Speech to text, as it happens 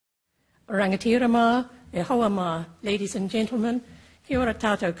Rangatira e hoa ladies and gentlemen, kia ora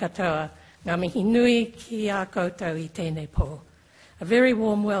tātou katoa, ngā mihi nui ki a koutou I tēnei pō. A very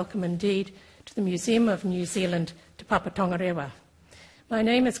warm welcome indeed to the Museum of New Zealand, Te Papa Tongarewa. My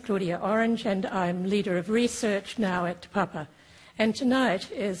name is Claudia Orange and I'm leader of research now at Te Papa. And tonight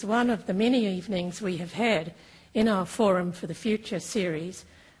is one of the many evenings we have had in our Forum for the Future series,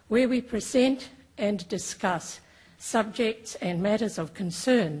 where we present and discuss subjects and matters of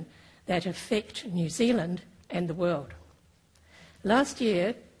concern that affect New Zealand and the world. Last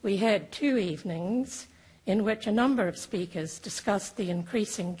year, we had 2 evenings in which a number of speakers discussed the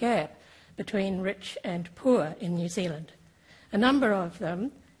increasing gap between rich and poor in New Zealand. A number of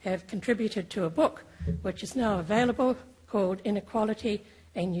them have contributed to a book which is now available called Inequality,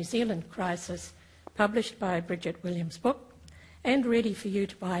 a New Zealand Crisis, published by Bridget Williams' book, and ready for you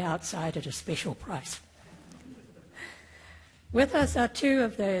to buy outside at a special price. With us are 2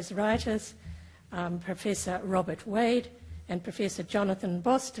 of those writers, Professor Robert Wade and Professor Jonathan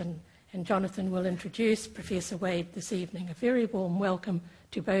Boston, and Jonathan will introduce Professor Wade this evening. A very warm welcome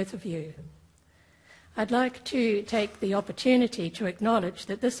to both of you. I'd like to take the opportunity to acknowledge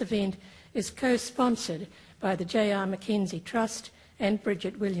that this event is co-sponsored by the J.R. Mackenzie Trust and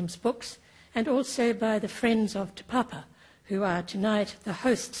Bridget Williams Books, and also by the Friends of Te Papa, who are tonight the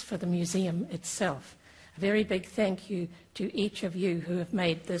hosts for the museum itself. A very big thank you to each of you who have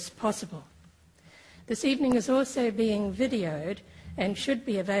made this possible. This evening is also being videoed and should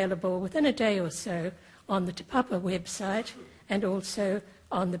be available within a day or so on the Te Papa website and also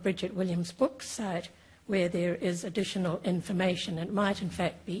on the Bridget Williams Books site, where there is additional information. It might in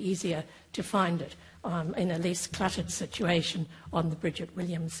fact be easier to find it in a less cluttered situation on the Bridget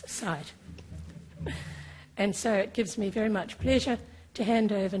Williams site. And so it gives me very much pleasure to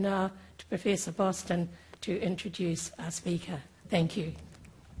hand over now to Professor Boston to introduce our speaker. Thank you.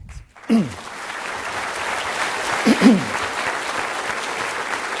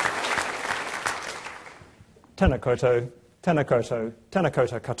 Tēnā koutou, tēnā koutou, tēnā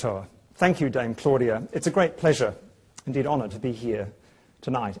koutou katoa. Thank you, Dame Claudia. It's a great pleasure, indeed honour, to be here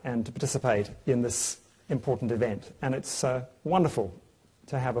tonight and to participate in this important event. And it's wonderful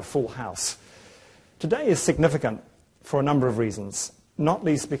to have a full house. Today is significant for a number of reasons, not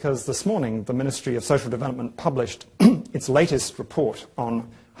least because this morning the Ministry of Social Development published its latest report on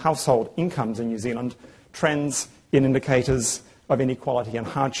household incomes in New Zealand, Trends in Indicators of Inequality and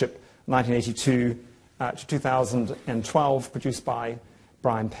Hardship, 1982 to 2012, produced by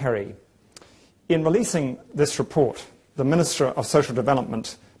Brian Perry. In releasing this report, the Minister of Social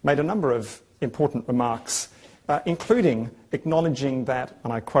Development made a number of important remarks, including acknowledging that,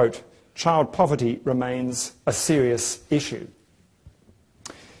 and I quote, child poverty remains a serious issue.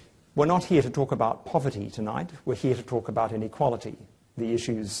 We're not here to talk about poverty tonight. We're here to talk about inequality. The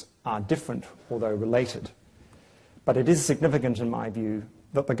issues are different, although related. But it is significant, in my view,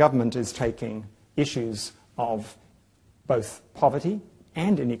 that the government is taking issues of both poverty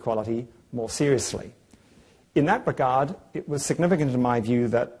and inequality more seriously. In that regard, it was significant, in my view,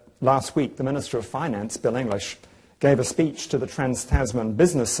 that last week the Minister of Finance, Bill English, gave a speech to the Trans-Tasman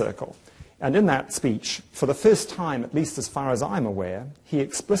Business Circle. And in that speech, for the first time, at least as far as I'm aware, he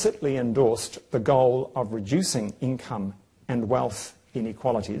explicitly endorsed the goal of reducing income and wealth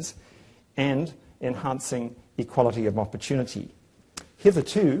inequalities and enhancing equality of opportunity.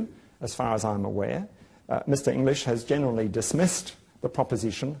 Hitherto, as far as I'm aware, Mr. English has generally dismissed the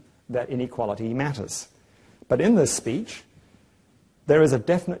proposition that inequality matters. But in this speech, there is a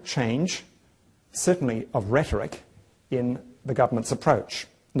definite change, certainly of rhetoric, in the government's approach.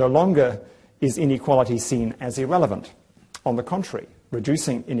 No longer is inequality seen as irrelevant. On the contrary,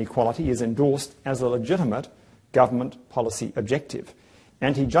 reducing inequality is endorsed as a legitimate government policy objective.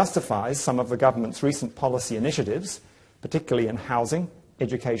 And he justifies some of the government's recent policy initiatives, particularly in housing,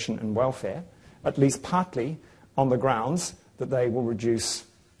 education and welfare, at least partly on the grounds that they will reduce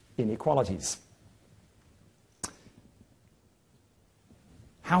inequalities.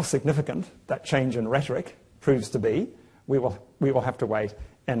 How significant that change in rhetoric proves to be, we will have to wait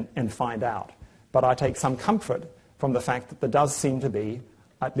and find out. But I take some comfort from the fact that there does seem to be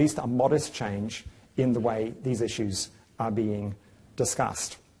at least a modest change in the way these issues are being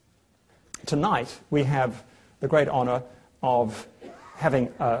discussed. Tonight, we have the great honour of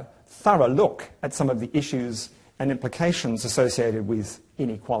having a thorough look at some of the issues and implications associated with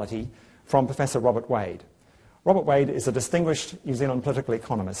inequality from Professor Robert Wade. Robert Wade is a distinguished New Zealand political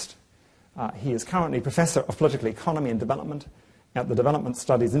economist. He is currently Professor of Political Economy and Development at the Development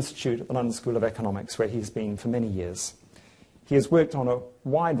Studies Institute at the London School of Economics, where he's been for many years. He has worked on a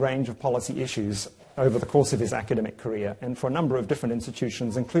wide range of policy issues over the course of his academic career and for a number of different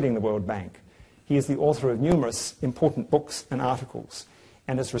institutions, including the World Bank. He is the author of numerous important books and articles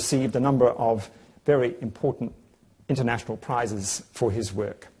and has received a number of very important international prizes for his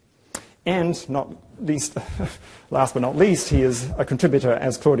work. And not least, last but not least, he is a contributor,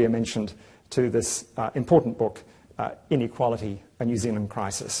 as Claudia mentioned, to this important book, Inequality, a New Zealand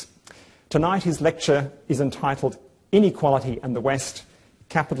Crisis. Tonight his lecture is entitled Inequality and the West,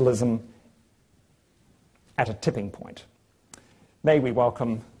 Capitalism at a Tipping Point. May we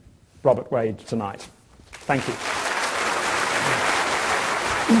welcome Robert Wade tonight. Thank you.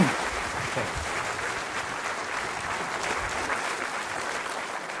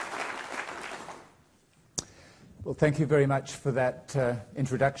 Well, thank you very much for that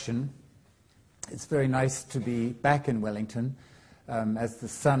introduction. It's very nice to be back in Wellington. As the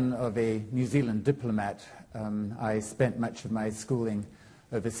son of a New Zealand diplomat, I spent much of my schooling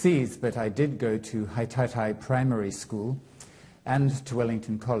overseas, but I did go to Haitaitai Primary School and to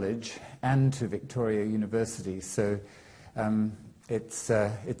Wellington College and to Victoria University. So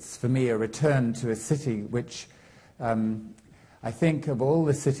it's for me a return to a city which I think of all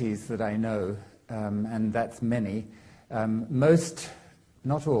the cities that I know, and that's many, most,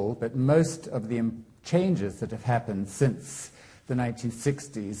 not all, but most of the changes that have happened since the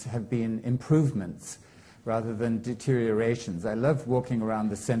 1960s have been improvements rather than deteriorations. I love walking around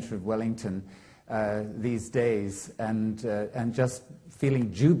the centre of Wellington these days and just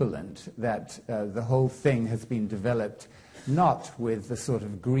feeling jubilant that the whole thing has been developed not with the sort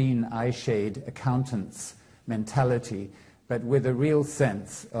of green eyeshade accountants mentality, but with a real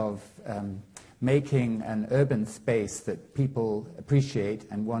sense of making an urban space that people appreciate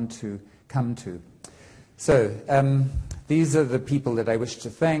and want to come to. So these are the people that I wish to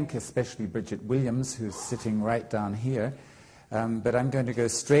thank, especially Bridget Williams, who's sitting right down here. But I'm going to go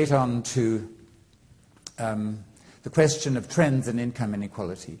straight on to the question of trends in income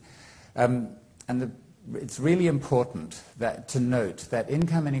inequality. It's really important to note that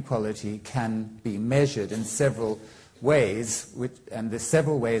income inequality can be measured in several ways, and the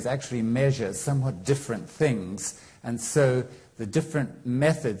several ways actually measure somewhat different things. And so the different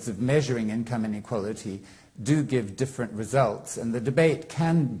methods of measuring income inequality do give different results. And the debate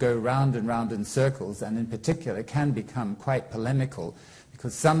can go round and round in circles, and in particular can become quite polemical,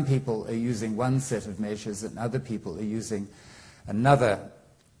 because some people are using one set of measures and other people are using another,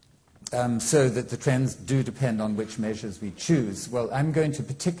 so that the trends do depend on which measures we choose. Well, I'm going to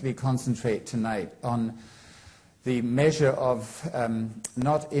particularly concentrate tonight on the measure of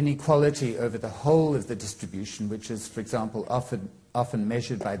not inequality over the whole of the distribution, which is, for example, often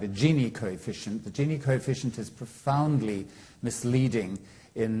measured by the Gini coefficient. The Gini coefficient is profoundly misleading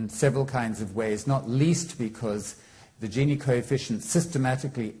in several kinds of ways, not least because the Gini coefficient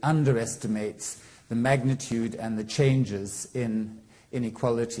systematically underestimates the magnitude and the changes in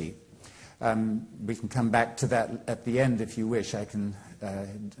inequality. We can come back to that at the end if you wish. I can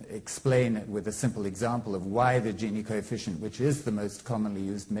explain it with a simple example of why the Gini coefficient, which is the most commonly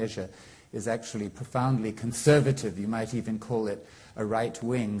used measure, is actually profoundly conservative. You might even call it a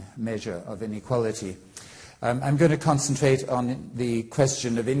right-wing measure of inequality. I'm going to concentrate on the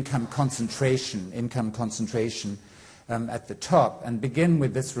question of income concentration at the top, and begin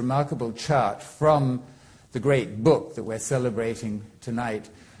with this remarkable chart from the great book that we're celebrating tonight.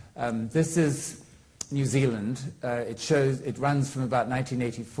 This is New Zealand. It runs from about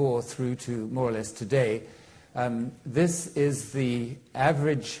 1984 through to more or less today. This is the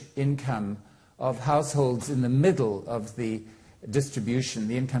average income of households in the middle of the distribution,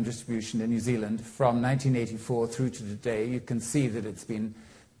 the income distribution in New Zealand from 1984 through to today. You can see that it's been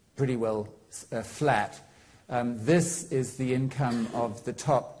pretty well flat. This is the income of the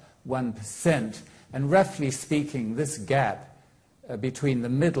top 1%, and roughly speaking, this gap between the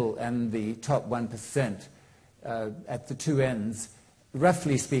middle and the top 1% at the two ends,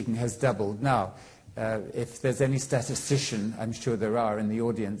 roughly speaking, has doubled. Now, if there's any statistician, I'm sure there are in the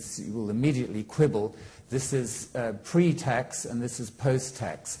audience, you will immediately quibble. This is pre-tax and this is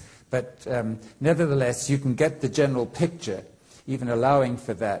post-tax. But nevertheless, you can get the general picture, even allowing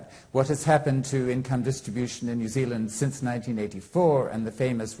for that. What has happened to income distribution in New Zealand since 1984 and the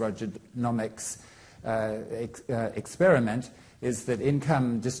famous Rogernomics experiment is that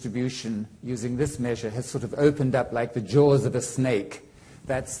income distribution using this measure has sort of opened up like the jaws of a snake.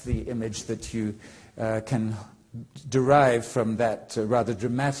 That's the image that you can derive from that rather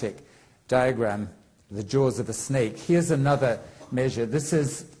dramatic diagram, the jaws of a snake. Here's another measure. This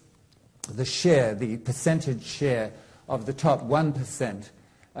is the share, the percentage share of the top 1%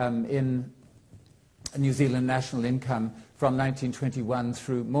 in New Zealand national income from 1921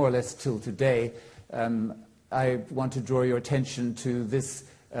 through more or less till today. I want to draw your attention to this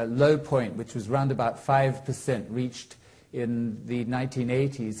low point, which was round about 5% reached in the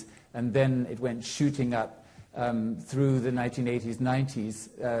 1980s, and then it went shooting up through the 1980s, 90s,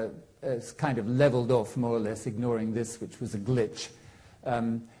 it's kind of leveled off more or less, ignoring this, which was a glitch.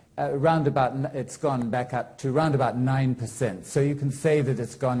 It's gone back up to around about 9%. So you can say that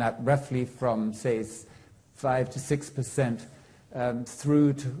it's gone up roughly from, say, 5 to 6%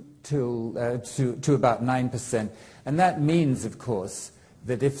 through to about 9%. And that means, of course,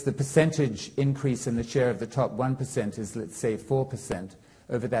 that if the percentage increase in the share of the top 1% is, let's say, 4%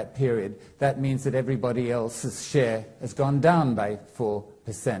 over that period, that means that everybody else's share has gone down by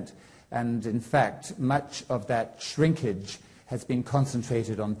 4%. And in fact, much of that shrinkage has been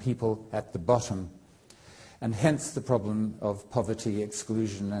concentrated on people at the bottom, and hence the problem of poverty,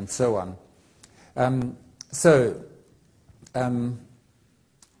 exclusion, and so on.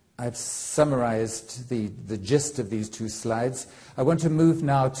 I've summarized the gist of these two slides. I want to move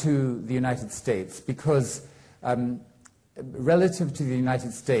now to the United States, because relative to the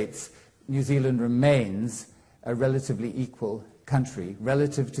United States, New Zealand remains a relatively equal country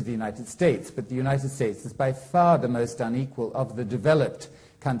relative to the United States, but the United States is by far the most unequal of the developed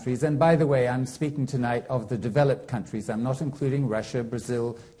countries. And by the way, I'm speaking tonight of the developed countries. I'm not including Russia,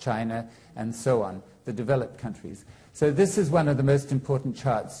 Brazil, China, and so on, the developed countries. So this is one of the most important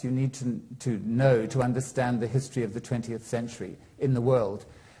charts you need to know to understand the history of the 20th century in the world.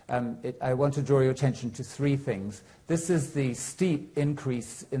 I want to draw your attention to three things. This is the steep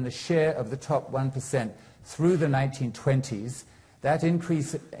increase in the share of the top 1% through the 1920s. That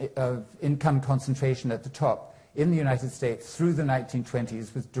increase of income concentration at the top in the United States through the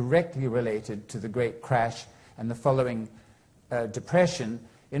 1920s was directly related to the Great Crash and the following depression,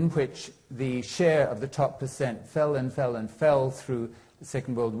 in which the share of the top percent fell and fell and fell through the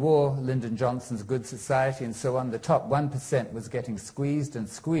Second World War, Lyndon Johnson's Good Society, and so on. The top 1% was getting squeezed and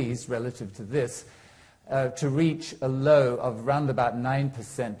squeezed relative to this to reach a low of around about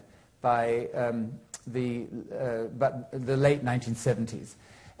 9% by the late 1970s.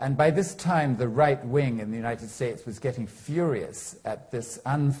 And by this time, the right wing in the United States was getting furious at this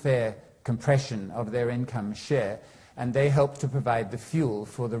unfair compression of their income share, and they helped to provide the fuel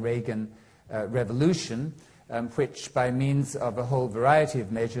for the Reagan Revolution, which, by means of a whole variety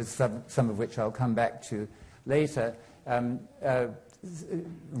of measures, some of which I'll come back to later,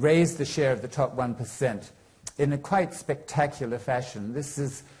 raised the share of the top 1% in a quite spectacular fashion. This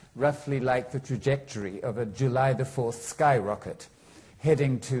is roughly like the trajectory of a July the 4th skyrocket,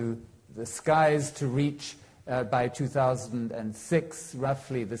 heading to the skies to reach, by 2006,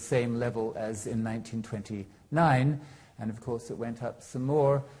 roughly the same level as in 1929. And of course, it went up some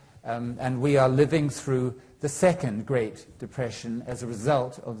more. And we are living through the second Great Depression as a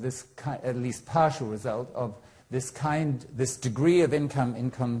result of this, at least partial result, of this degree of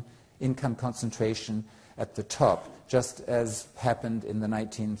income concentration at the top, just as happened in the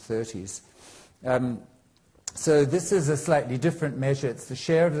 1930s. So this is a slightly different measure. It's the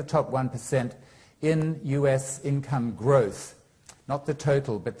share of the top 1% in U.S. income growth, not the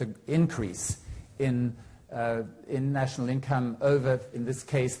total, but the increase in national income over, in this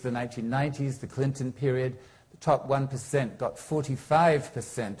case, the 1990s, the Clinton period. The top 1% got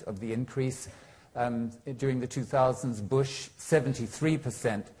 45% of the increase. During the 2000s, Bush,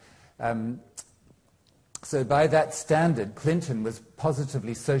 73%. So by that standard, Clinton was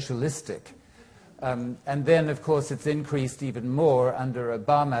positively socialistic. And then, of course, it's increased even more under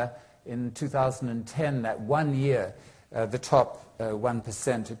Obama in 2010. That 1 year, the top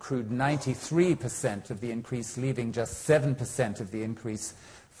 1% accrued 93% of the increase, leaving just 7% of the increase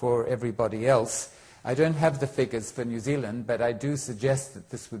for everybody else. I don't have the figures for New Zealand, but I do suggest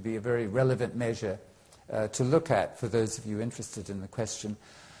that this would be a very relevant measure to look at for those of you interested in the question.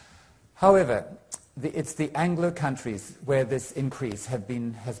 However, it's the Anglo countries where this increase has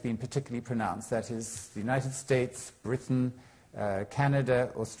been particularly pronounced. That is, the United States, Britain, Canada,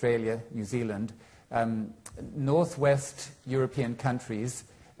 Australia, New Zealand. Northwest European countries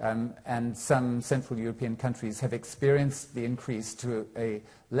and some Central European countries have experienced the increase to a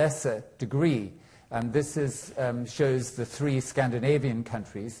lesser degree. This shows the three Scandinavian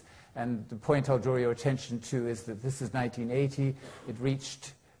countries, and the point I'll draw your attention to is that this is 1980. It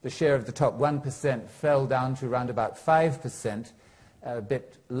reached, the share of the top 1% fell down to around about 5%, a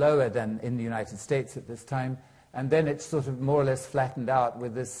bit lower than in the United States at this time. And then it sort of more or less flattened out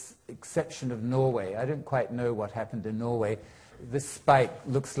with this exception of Norway. I don't quite know what happened in Norway. This spike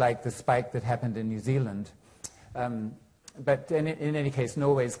looks like the spike that happened in New Zealand. But in any case,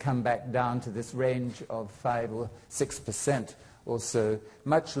 Norway's come back down to this range of 5 or 6% also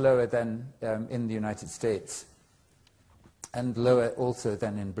much lower than in the United States, and lower also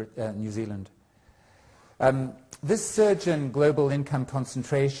than in New Zealand. This surge in global income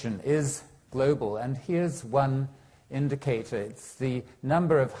concentration is global, and here's one indicator. It's the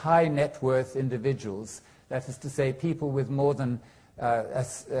number of high net worth individuals, that is to say people with more than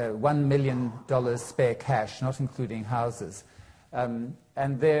 $1 million spare cash, not including houses. And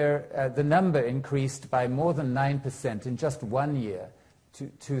the number increased by more than 9% in just 1 year,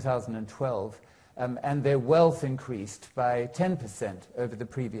 2012, and their wealth increased by 10% over the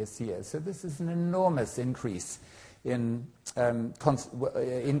previous year. So this is an enormous increase in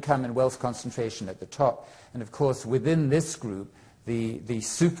income and wealth concentration at the top. And of course, within this group, the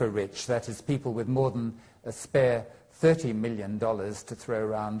super rich, that is people with more than a spare $30 million to throw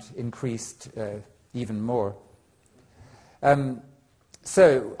around, increased even more.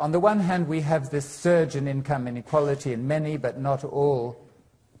 So, on the one hand, we have this surge in income inequality in many, but not all,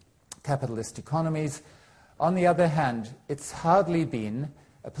 capitalist economies. On the other hand, it's hardly been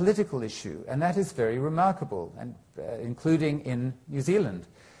a political issue, and that is very remarkable, and including in New Zealand.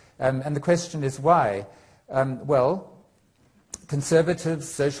 And the question is why? Well, conservatives,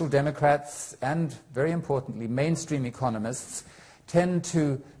 social democrats, and very importantly, mainstream economists tend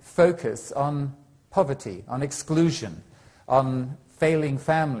to focus on poverty, on exclusion, on failing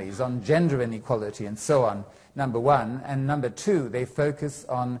families, on gender inequality, and so on, number one. And number two, they focus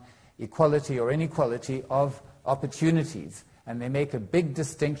on equality or inequality of opportunities. And they make a big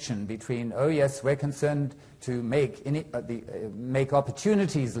distinction between, oh yes, we're concerned to make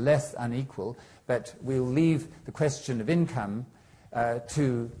opportunities less unequal, but we'll leave the question of income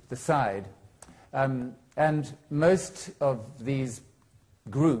to the side. And most of these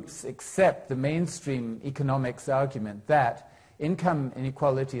groups accept the mainstream economics argument that income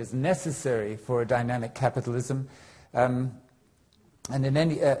inequality is necessary for a dynamic capitalism, and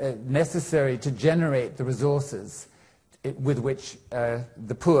necessary to generate the resources with which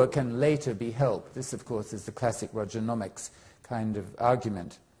the poor can later be helped. This, of course, is the classic Rogernomics kind of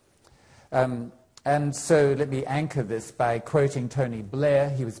argument. And so let me anchor this by quoting Tony Blair.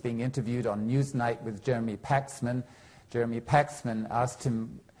 He was being interviewed on Newsnight with Jeremy Paxman. Jeremy Paxman asked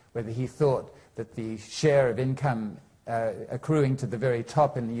him whether he thought that the share of income accruing to the very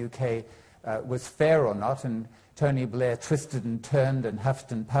top in the UK was fair or not, and Tony Blair twisted and turned and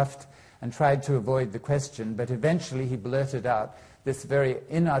huffed and puffed and tried to avoid the question, but eventually he blurted out this very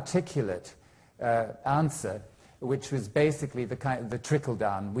inarticulate answer, which was basically the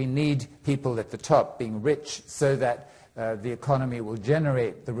trickle-down. We need people at the top being rich so that the economy will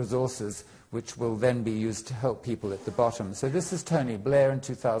generate the resources which will then be used to help people at the bottom. So this is Tony Blair in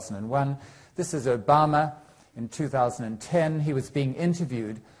 2001. This is Obama in 2010. He was being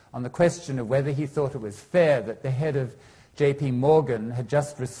interviewed on the question of whether he thought it was fair that the head of JP Morgan had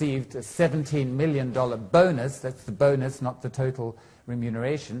just received a $17 million bonus. That's the bonus, not the total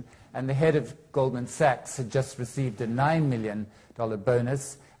remuneration. And the head of Goldman Sachs had just received a $9 million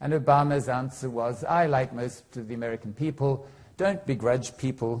bonus. And Obama's answer was, I, like most of the American people, don't begrudge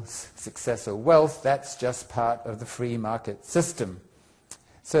people's success or wealth. That's just part of the free market system.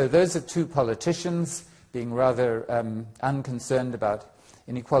 So those are two politicians being rather unconcerned about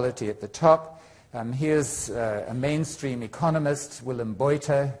inequality at the top. Here's a mainstream economist, Willem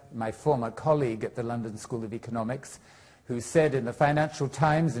Buiter, my former colleague at the London School of Economics, who said in the Financial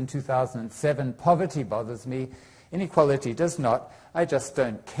Times in 2007, poverty bothers me, inequality does not, I just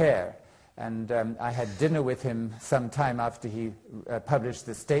don't care. And I had dinner with him some time after he published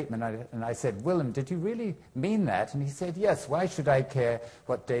this statement, and I said, Willem, did you really mean that? And he said, yes, why should I care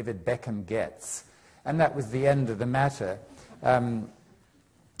what David Beckham gets? And that was the end of the matter.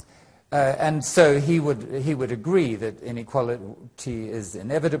 And so he would agree that inequality is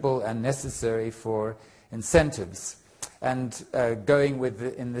inevitable and necessary for incentives. And going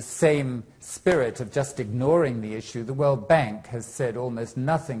in the same spirit of just ignoring the issue, the World Bank has said almost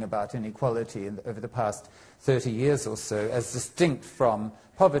nothing about inequality over the past 30 years or so, as distinct from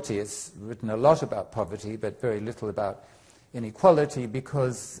poverty. It's written a lot about poverty, but very little about inequality,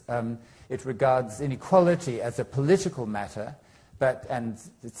 because it regards inequality as a political matter, and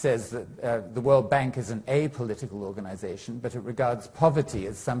it says that the World Bank is an apolitical organization, but it regards poverty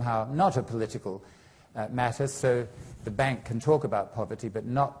as somehow not a political matter, so the bank can talk about poverty but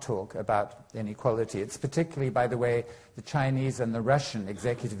not talk about inequality. It's particularly, by the way, the Chinese and the Russian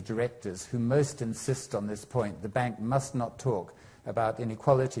executive directors who most insist on this point. The bank must not talk about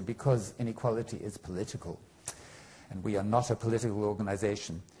inequality because inequality is political, and we are not a political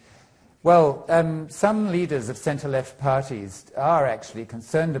organization. Well, some leaders of centre-left parties are actually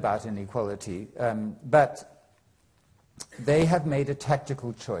concerned about inequality, but they have made a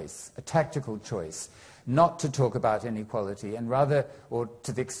tactical choice not to talk about inequality, and rather, or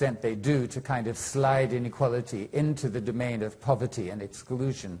to the extent they do, to kind of slide inequality into the domain of poverty and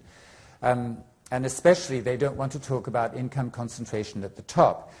exclusion. And especially, they don't want to talk about income concentration at the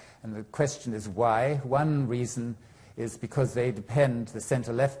top. And the question is why? One reason is because they depend, the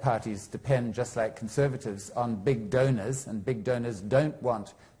centre-left parties depend, just like conservatives, on big donors, and big donors don't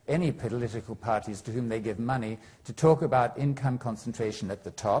want any political parties to whom they give money to talk about income concentration at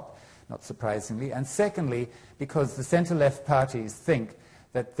the top, not surprisingly. And secondly, because the centre-left parties think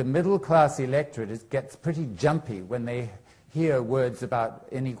that the middle-class electorate gets pretty jumpy when they hear words about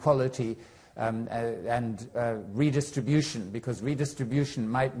inequality and redistribution, because redistribution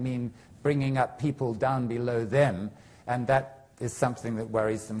might mean bringing up people down below them, and that is something that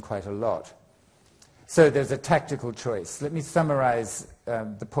worries them quite a lot. So there's a tactical choice. Let me summarize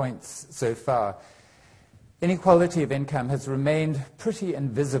the points so far. Inequality of income has remained pretty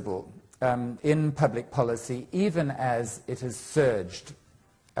invisible in public policy, even as it has surged.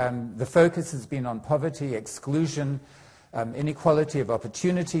 The focus has been on poverty, exclusion, inequality of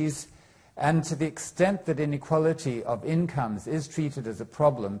opportunities, and to the extent that inequality of incomes is treated as a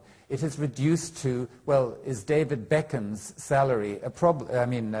problem, it is reduced to, well, is David Beckham's salary a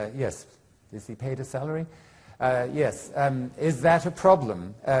problem? Yes. Is he paid a salary? Yes. Is that a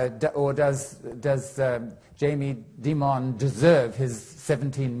problem? Or does Jamie Dimon deserve his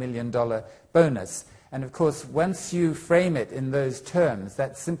 $17 million bonus? And of course, once you frame it in those terms,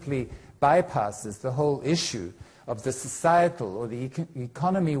 that simply bypasses the whole issue of the societal or the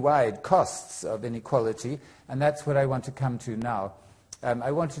economy-wide costs of inequality, and that's what I want to come to now.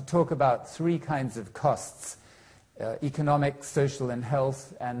 I want to talk about three kinds of costs: economic, social and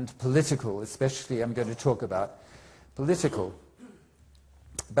health, and political. Especially I'm going to talk about political.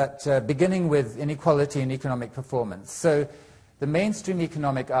 But beginning with inequality and economic performance. So the mainstream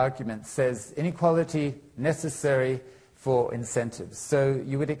economic argument says inequality necessary for incentives. So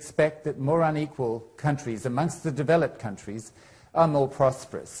you would expect that more unequal countries amongst the developed countries are more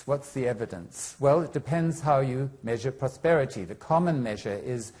prosperous. What's the evidence? Well, it depends how you measure prosperity. The common measure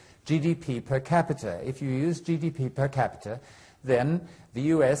is GDP per capita. If you use GDP per capita, then the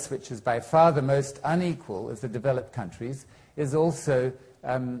US, which is by far the most unequal of the developed countries, is also,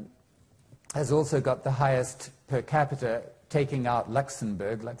 has also got the highest per capita, taking out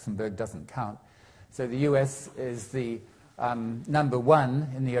Luxembourg. Luxembourg doesn't count. So the US is the number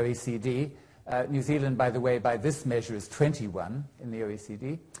one in the OECD. New Zealand, by the way, by this measure is 21 in the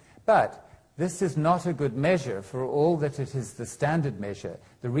OECD. But this is not a good measure for all that it is the standard measure.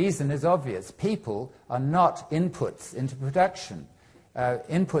 The reason is obvious. People are not inputs into production.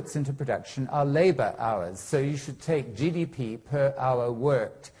 Inputs into production are labor hours. So you should take GDP per hour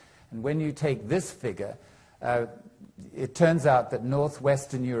worked. And when you take this figure, it turns out that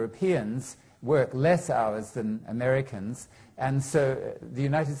Northwestern Europeans work less hours than Americans, and so the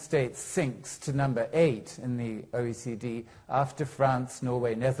United States sinks to number 8 in the OECD after France,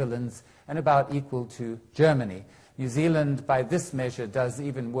 Norway, Netherlands, and about equal to Germany. New Zealand, by this measure, does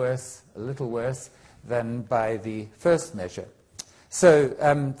even worse, a little worse, than by the first measure. So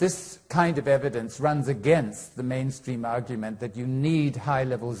this kind of evidence runs against the mainstream argument that you need high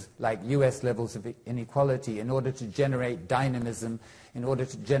levels, like US levels of inequality, in order to generate dynamism, in order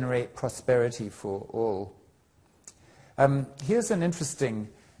to generate prosperity for all. Here's an interesting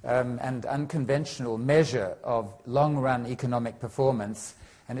and unconventional measure of long-run economic performance,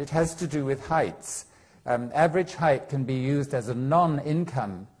 and it has to do with heights. Average height can be used as a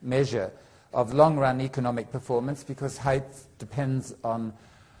non-income measure of long-run economic performance because height depends on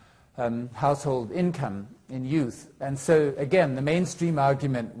household income in youth. And so, again, the mainstream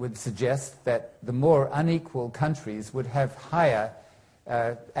argument would suggest that the more unequal countries would have higher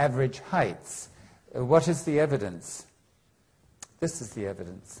average heights. What is the evidence? This is the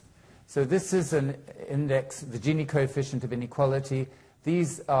evidence. So this is an index, the Gini coefficient of inequality.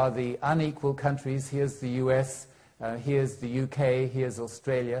 These are the unequal countries. Here's the US, here's the UK, here's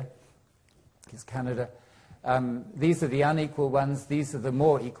Australia, here's Canada. These are the unequal ones, these are the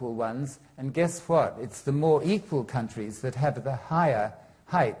more equal ones. And guess what? It's the more equal countries that have the higher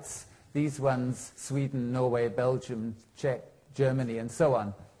heights. These ones, Sweden, Norway, Belgium, Czech, Germany, and so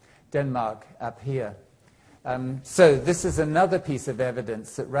on. Denmark up here. So this is another piece of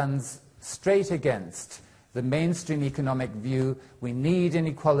evidence that runs straight against the mainstream economic view. We need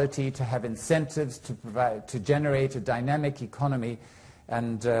inequality to have incentives to provide, to generate a dynamic economy,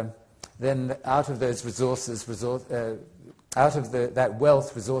 and then out of those resources, out of that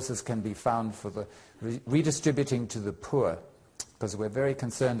wealth, resources can be found for the redistributing to the poor, because we're very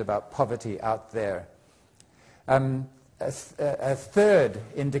concerned about poverty out there. a third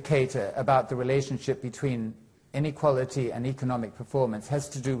indicator about the relationship between inequality and economic performance has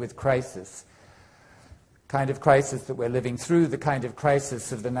to do with crisis. Kind of crisis that we're living through, the kind of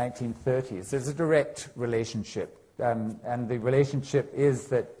crisis of the 1930s. There's a direct relationship. And the relationship is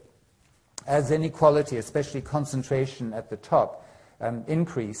that as inequality, especially concentration at the top,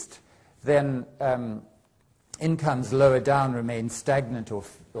 increased, then incomes lower down remained stagnant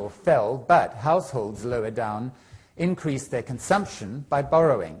or fell, but households lower down increased their consumption by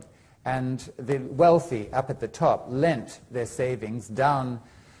borrowing. And the wealthy up at the top lent their savings down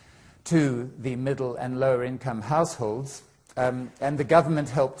to the middle and lower income households, and the government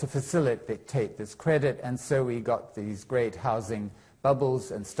helped to facilitate this credit, and so we got these great housing bubbles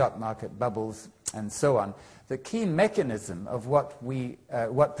and stock market bubbles and so on. The key mechanism of what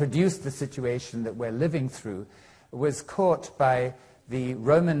produced the situation that we're living through was caught by the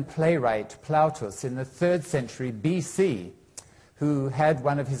Roman playwright Plautus in the 3rd century BC, who had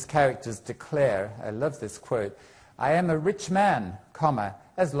one of his characters declare, I love this quote, "I am a rich man, comma,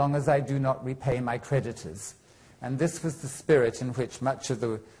 as long as I do not repay my creditors." And this was the spirit in which much of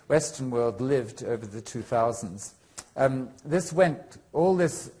the Western world lived over the 2000s. All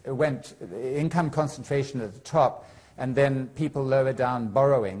this went, income concentration at the top, and then people lower down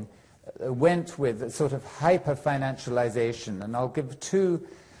borrowing, went with a sort of hyper-financialization. And I'll give two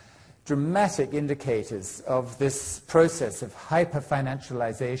dramatic indicators of this process of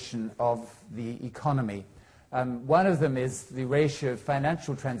hyper-financialization of the economy. One of them is the ratio of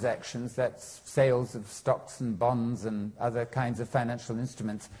financial transactions, that's sales of stocks and bonds and other kinds of financial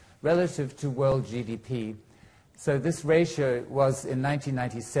instruments, relative to world GDP. So this ratio was in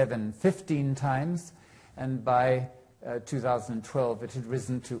 1997 15 times, and by 2012 it had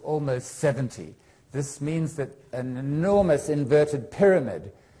risen to almost 70. This means that an enormous inverted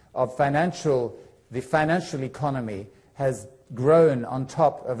pyramid of the financial economy has grown on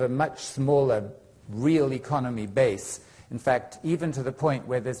top of a much smaller real economy base. In fact, even to the point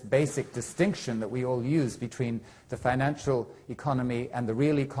where this basic distinction that we all use between the financial economy and the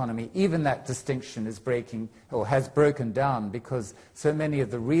real economy, even that distinction is breaking or has broken down, because so many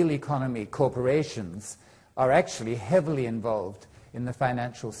of the real economy corporations are actually heavily involved in the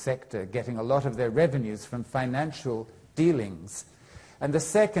financial sector, getting a lot of their revenues from financial dealings. And the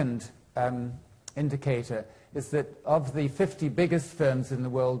second indicator is that of the 50 biggest firms in the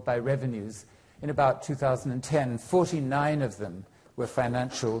world by revenues, in about 2010, 49 of them were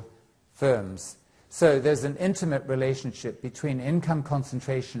financial firms. So there's an intimate relationship between income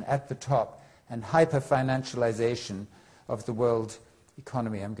concentration at the top and hyper-financialization of the world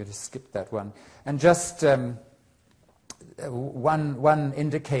economy. I'm going to skip that one. And just one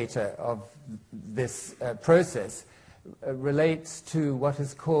indicator of this process relates to what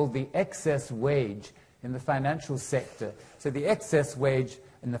is called the excess wage in the financial sector. So the excess wage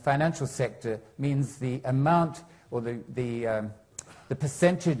in the financial sector means the amount or the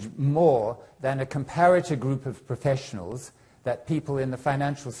percentage more than a comparator group of professionals that people in the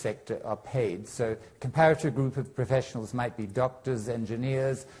financial sector are paid. So a comparator group of professionals might be doctors,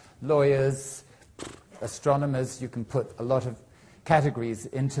 engineers, lawyers, astronomers. You can put a lot of categories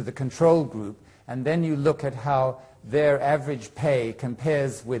into the control group, and then you look at how their average pay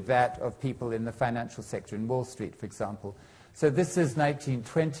compares with that of people in the financial sector, in Wall Street, for example. So this is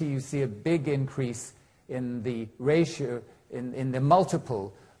 1920. You see a big increase in the ratio, in the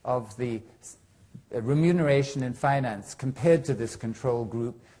multiple of the remuneration in finance compared to this control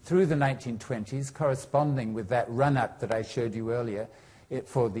group through the 1920s, corresponding with that run-up that I showed you earlier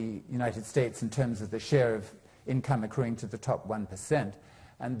for the United States in terms of the share of income accruing to the top 1%.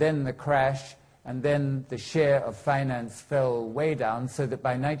 And then the crash, and then the share of finance fell way down, so that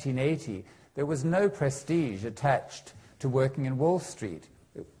by 1980 there was no prestige attached to working in Wall Street.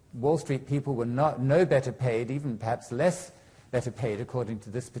 Wall Street people were no better paid, even perhaps less better paid according to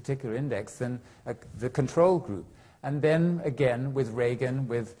this particular index, than the control group. And then again with Reagan,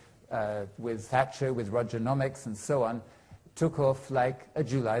 with Thatcher, with Rogernomics and so on, took off like a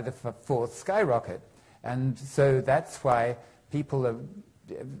July the 4th skyrocket. And so that's why people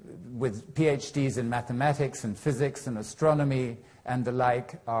with PhDs in mathematics and physics and astronomy and the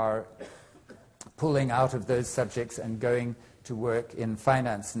like are pulling out of those subjects and going to work in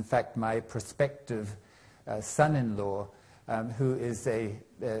finance. In fact, my prospective son-in-law, who is a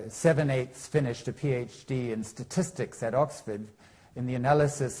 7/8 finished a PhD in statistics at Oxford, in the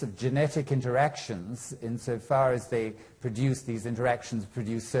analysis of genetic interactions, insofar as they produce, these interactions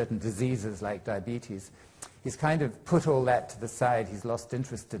produce certain diseases like diabetes. He's kind of put all that to the side. He's lost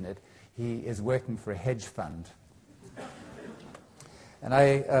interest in it. He is working for a hedge fund.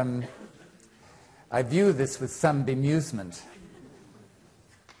 And I view this with some bemusement.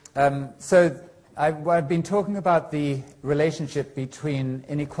 So I've been talking about the relationship between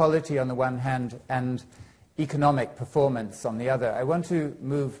inequality on the one hand and economic performance on the other. I want to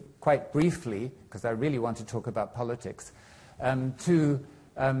move quite briefly, because I really want to talk about politics, to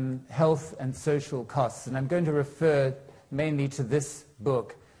health and social costs. And I'm going to refer mainly to this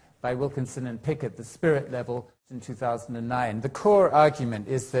book by Wilkinson and Pickett, The Spirit Level, in 2009. The core argument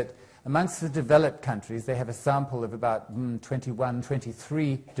is that amongst the developed countries, they have a sample of about 21,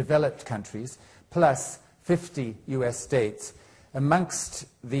 23 developed countries, plus 50 US states. Amongst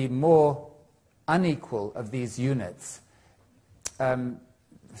the more unequal of these units,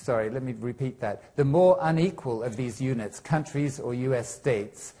 sorry, let me repeat that. The more unequal of these units, countries or US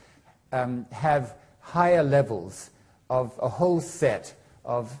states, have higher levels of a whole set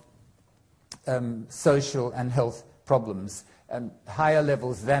of social and health problems, higher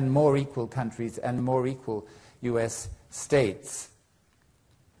levels than more equal countries and more equal US states.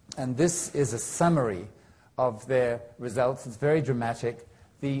 And this is a summary of their results. It's very dramatic.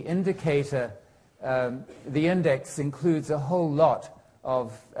 The indicator, the index includes a whole lot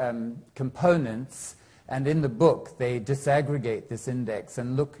of components, and in the book they disaggregate this index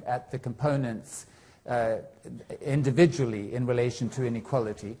and look at the components individually in relation to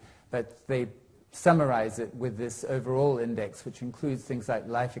inequality, but they summarize it with this overall index, which includes things like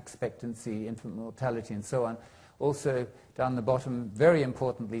life expectancy, infant mortality, and so on. Also, down the bottom, very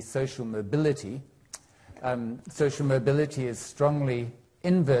importantly, social mobility. Social mobility is strongly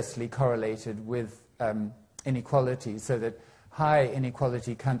inversely correlated with inequality, so that high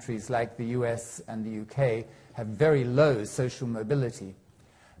inequality countries like the US and the UK have very low social mobility.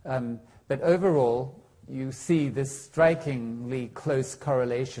 But overall, you see this strikingly close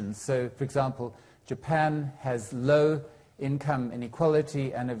correlation. So, for example, Japan has low income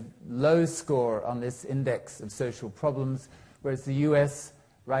inequality and a low score on this index of social problems, whereas the US,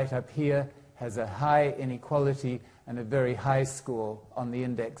 right up here, has a high inequality and a very high score on the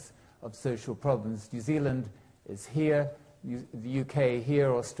index of social problems. New Zealand is here, the UK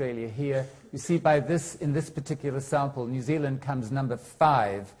here, Australia here. You see by this, in this particular sample, New Zealand comes number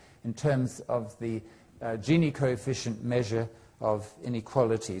 5 in terms of the Gini coefficient measure of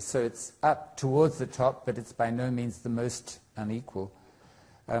inequality. So it's up towards the top, but it's by no means the most unequal.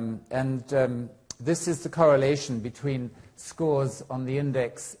 This is the correlation between scores on the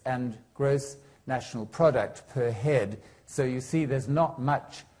index and gross national product per head. So you see there's not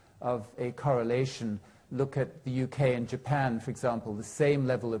much of a correlation. Look at the UK and Japan, for example, the same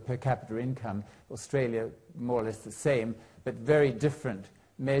level of per capita income. Australia, more or less the same, but very different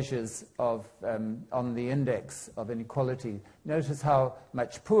measures of, on the index of inequality. Notice how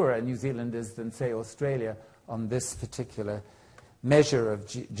much poorer New Zealand is than, say, Australia on this particular measure of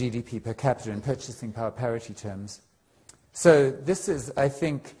GDP per capita in purchasing power parity terms. So this is, I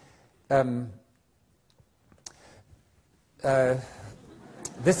think,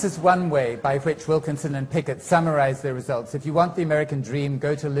 this is one way by which Wilkinson and Pickett summarize their results. If you want the American dream,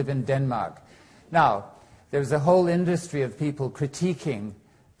 go to live in Denmark. Now, there's a whole industry of people critiquing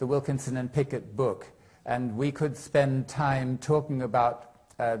the Wilkinson and Pickett book, and we could spend time talking about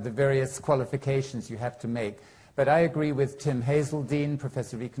the various qualifications you have to make. But I agree with Tim Hazeldine,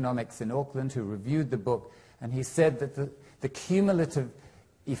 Professor of Economics in Auckland, who reviewed the book, and he said that the cumulative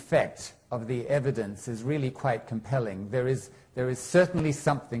effect of the evidence is really quite compelling. There is certainly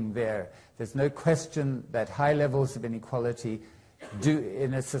something there. There's no question that high levels of inequality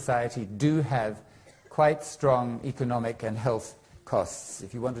in a society do have quite strong economic and health costs.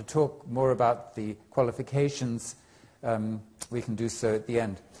 If you want to talk more about the qualifications, we can do so at the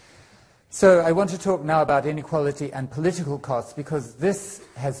end. So I want to talk now about inequality and political costs, because this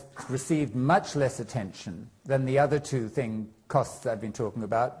has received much less attention than the other two costs I've been talking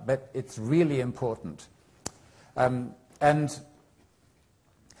about, but it's really important. And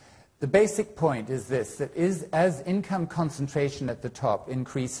the basic point is this, that as income concentration at the top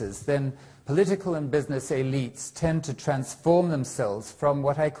increases, then political and business elites tend to transform themselves from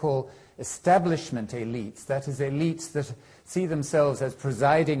what I call establishment elites, that is, elites that see themselves as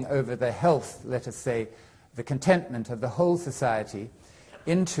presiding over the health, let us say, the contentment of the whole society,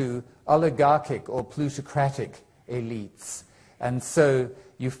 into oligarchic or plutocratic elites. And so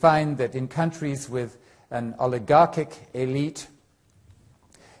you find that in countries with an oligarchic elite,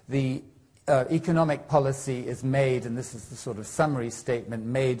 the economic policy is made, and this is the sort of summary statement,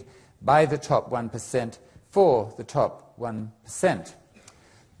 made by the top 1% for the top 1%.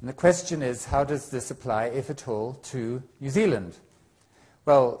 And the question is, how does this apply, if at all, to New Zealand?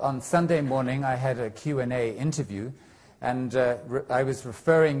 Well, on Sunday morning I had a Q&A interview, And I was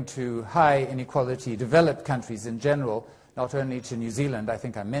referring to high inequality developed countries in general, not only to New Zealand. I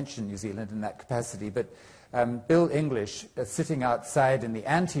think I mentioned New Zealand in that capacity, but Bill English, sitting outside in the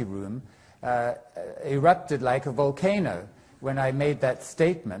ante-room, erupted like a volcano when I made that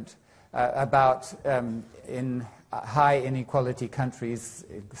statement about in high inequality countries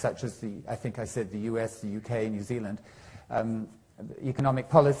such as I think I said the US, the UK, New Zealand, economic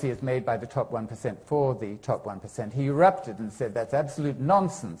policy is made by the top 1% for the top 1%. He erupted and said that's absolute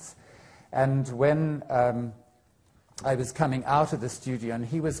nonsense. And when I was coming out of the studio and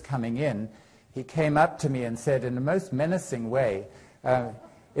he was coming in, he came up to me and said in the most menacing way,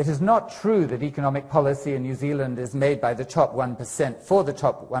 it is not true that economic policy in New Zealand is made by the top 1% for the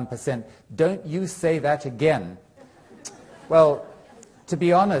top 1%. Don't you say that again. Well, to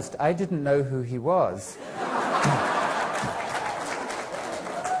be honest, I didn't know who he was.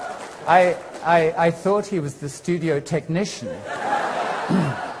 I thought he was the studio technician.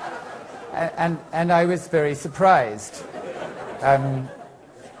 and I was very surprised.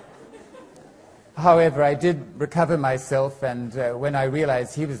 However, I did recover myself, and when I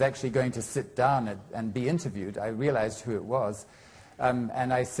realized he was actually going to sit down and be interviewed, I realized who it was.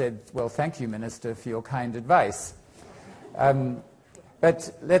 And I said, well, thank you, Minister, for your kind advice.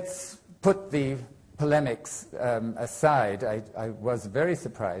 But let's put the polemics aside. I was very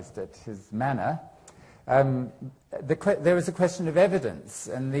surprised at his manner. There was a question of evidence,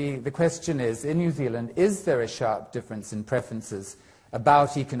 and the question is, in New Zealand, is there a sharp difference in preferences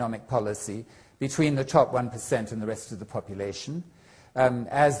about economic policy between the top 1% and the rest of the population,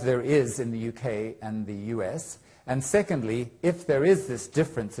 as there is in the UK and the US? And secondly, if there is this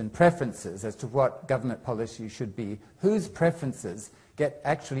difference in preferences as to what government policy should be, whose preferences get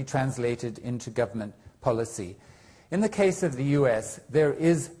actually translated into government policy? In the case of the US, there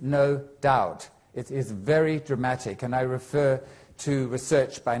is no doubt. It is very dramatic, and I refer to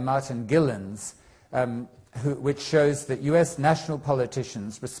research by Martin Gilens, which shows that US national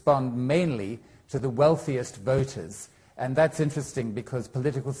politicians respond mainly to the wealthiest voters. And that's interesting because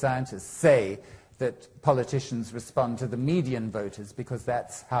political scientists say that politicians respond to the median voters because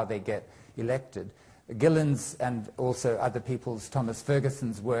that's how they get elected. Gillen's and also other people's, Thomas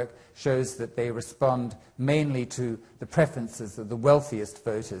Ferguson's work, shows that they respond mainly to the preferences of the wealthiest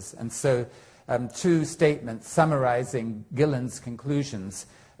voters. And so two statements summarizing Gillen's conclusions.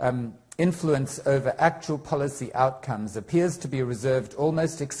 Influence over actual policy outcomes appears to be reserved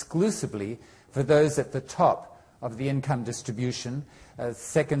almost exclusively for those at the top of the income distribution.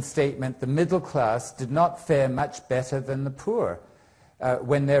 Second statement, the middle class did not fare much better than the poor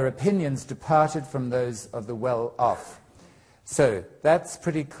when their opinions departed from those of the well-off. So that's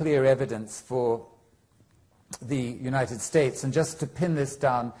pretty clear evidence for the United States. And just to pin this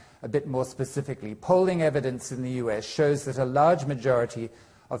down a bit more specifically, polling evidence in the US shows that a large majority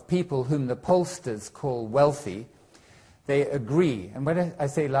of people whom the pollsters call wealthy, they agree. And when I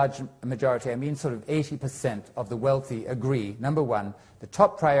say large majority, I mean sort of 80% of the wealthy agree. Number one, the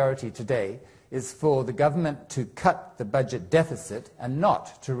top priority today is for the government to cut the budget deficit and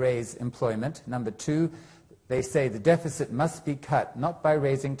not to raise employment. Number two, they say the deficit must be cut not by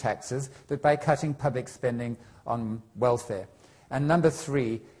raising taxes, but by cutting public spending on welfare. And number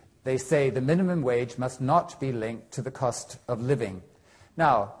three, they say the minimum wage must not be linked to the cost of living.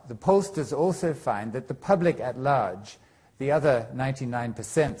 Now, the pollsters also find that the public at large, the other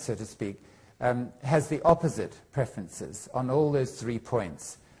 99%, so to speak, has the opposite preferences on all those 3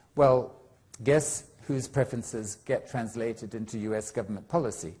 points. Well, guess whose preferences get translated into US government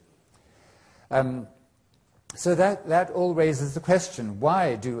policy? So that all raises the question,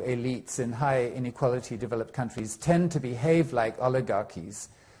 why do elites in high inequality developed countries tend to behave like oligarchies?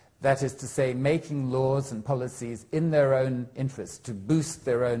 That is to say, making laws and policies in their own interest to boost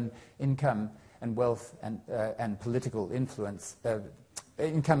their own income and wealth and political influence,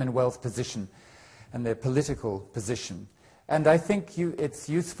 income and wealth position and their political position. And I think it's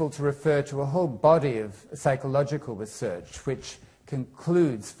useful to refer to a whole body of psychological research which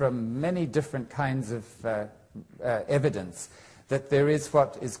concludes from many different kinds of evidence that there is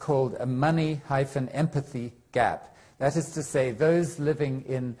what is called a money-empathy gap. That is to say, those living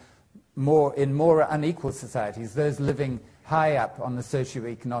in more unequal societies, those living high up on the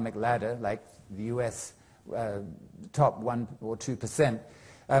socioeconomic ladder, like the US top 1 or 2%,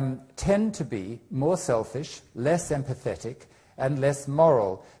 tend to be more selfish, less empathetic, and less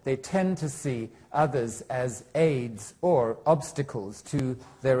moral. They tend to see others as aids or obstacles to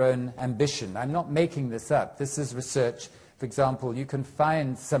their own ambition. I'm not making this up. This is research. For example, you can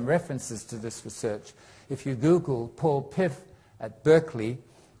find some references to this research if you Google Paul Piff at Berkeley,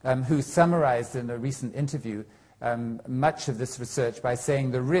 who summarized in a recent interview much of this research by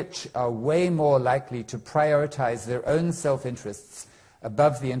saying the rich are way more likely to prioritize their own self-interests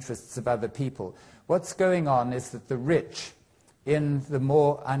above the interests of other people. What's going on is that the rich in the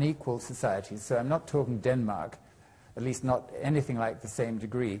more unequal societies, so I'm not talking Denmark, at least not anything like the same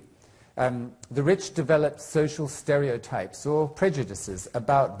degree, the rich develop social stereotypes or prejudices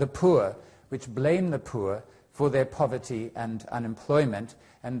about the poor, which blame the poor for their poverty and unemployment,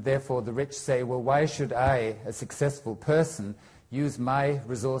 and therefore the rich say, well, why should I, a successful person, use my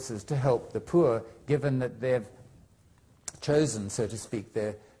resources to help the poor, given that they've chosen, so to speak,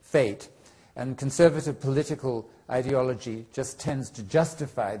 their fate? And conservative political ideology just tends to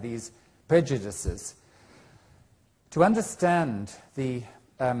justify these prejudices. To understand the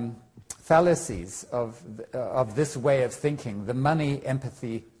fallacies of this way of thinking, the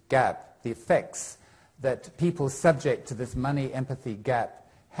money-empathy gap, the effects that people subject to this money-empathy gap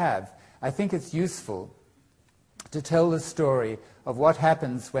have, I think it's useful to tell the story of what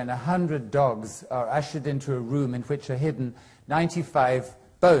happens when 100 dogs are ushered into a room in which are hidden 95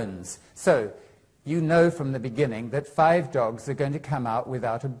 bones. So, you know from the beginning that 5 dogs are going to come out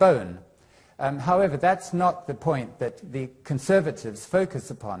without a bone. However, that's not the point that the conservatives focus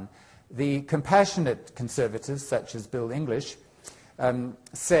upon. The compassionate conservatives, such as Bill English,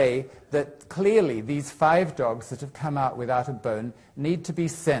 say that clearly these 5 dogs that have come out without a bone need to be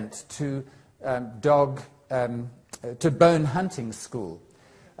sent to bone hunting school.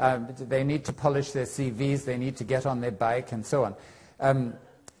 They need to polish their CVs, they need to get on their bike, and so on.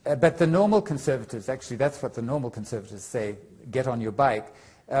 But the normal conservatives, actually that's what the normal conservatives say, get on your bike,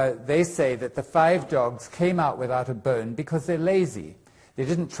 they say that the 5 dogs came out without a bone because they're lazy. They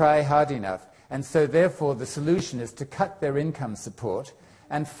didn't try hard enough, and so therefore the solution is to cut their income support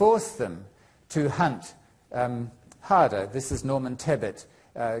and force them to hunt harder. This is Norman Tebbit,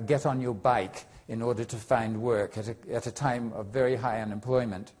 get on your bike in order to find work at a time of very high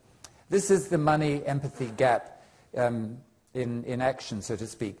unemployment. This is the money-empathy gap in action, so to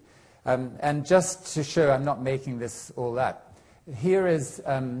speak. And just to show I'm not making this all up, here is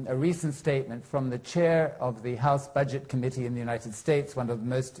a recent statement from the chair of the House Budget Committee in the United States, one of the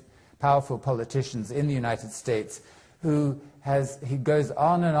most powerful politicians in the United States, he goes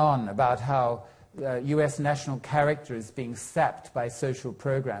on and on about how US national character is being sapped by social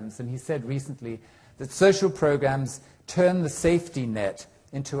programs. And he said recently that social programs turn the safety net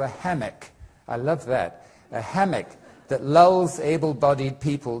into a hammock. I love that. A hammock that lulls able-bodied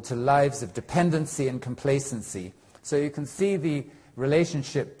people to lives of dependency and complacency. So you can see the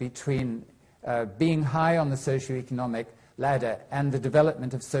relationship between being high on the socioeconomic ladder and the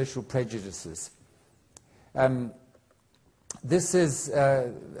development of social prejudices. This is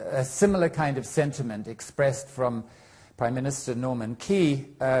a similar kind of sentiment expressed from Prime Minister Norman Key,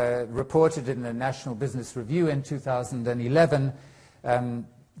 reported in the National Business Review in 2011.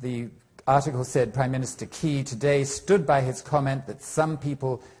 The article said Prime Minister Key today stood by his comment that some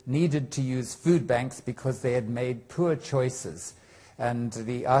people needed to use food banks because they had made poor choices. And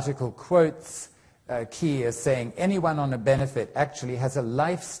the article quotes Key as saying, anyone on a benefit actually has a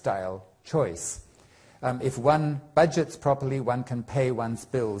lifestyle choice. If one budgets properly, one can pay one's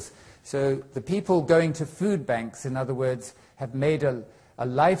bills. So the people going to food banks, in other words, have made a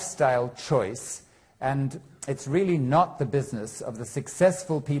lifestyle choice, and it's really not the business of the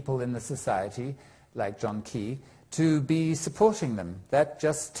successful people in the society, like John Key, to be supporting them. That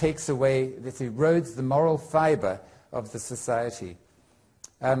just takes away, it erodes the moral fiber of the society.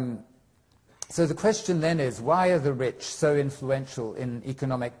 So the question then is, why are the rich so influential in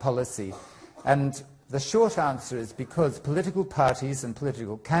economic policy? And the short answer is because political parties and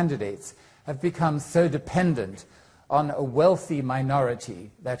political candidates have become so dependent on a wealthy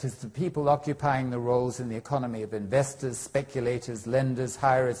minority, that is, the people occupying the roles in the economy of investors, speculators, lenders,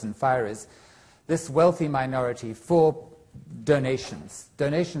 hirers and firers, this wealthy minority for donations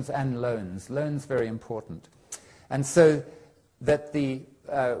and loans. Loans very important. And so that the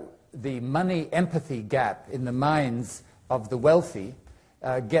money-empathy gap in the minds of the wealthy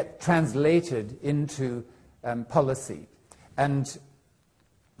get translated into policy. And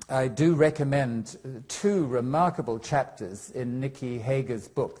I do recommend 2 remarkable chapters in Nikki Hager's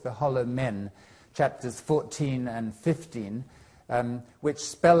book, The Hollow Men, chapters 14 and 15, which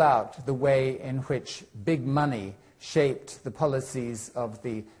spell out the way in which big money shaped the policies of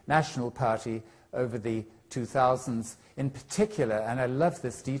the National Party over the 2000s. In particular, and I love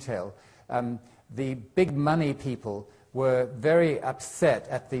this detail, the big money people were very upset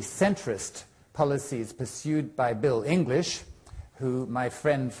at the centrist policies pursued by Bill English, who, my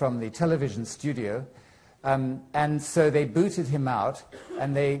friend from the television studio, And so they booted him out,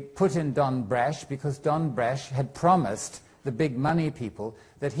 and they put in Don Brash, because Don Brash had promised the big money people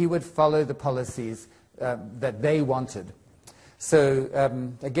that he would follow the policies that they wanted. So,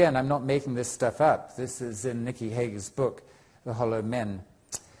 again, I'm not making this stuff up. This is in Nikki Hager's book, The Hollow Men.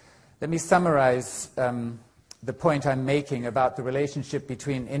 Let me summarize the point I'm making about the relationship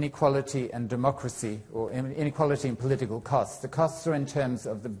between inequality and democracy, or inequality and political costs. The costs are in terms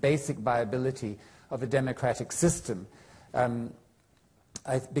of the basic viability of a democratic system,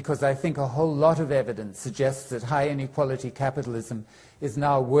 because I think a whole lot of evidence suggests that high inequality capitalism is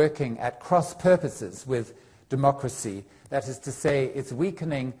now working at cross purposes with democracy. That is to say, it's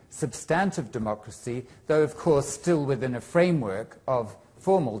weakening substantive democracy, though of course still within a framework of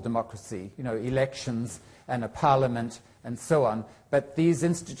formal democracy, elections and a parliament and so on. But these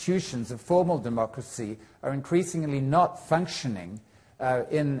institutions of formal democracy are increasingly not functioning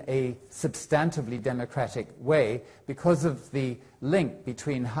in a substantively democratic way because of the link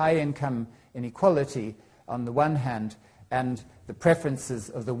between high income inequality on the one hand and the preferences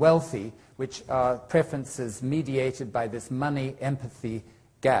of the wealthy, which are preferences mediated by this money-empathy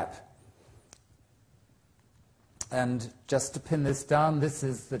gap. And just to pin this down, this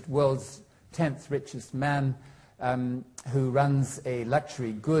is the world's 10th richest man who runs a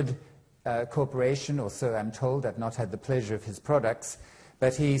luxury good corporation, or so I'm told. I've not had the pleasure of his products.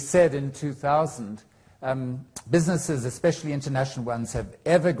 But he said in 2000, businesses, especially international ones, have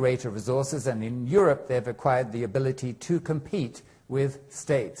ever greater resources, and in Europe they've acquired the ability to compete with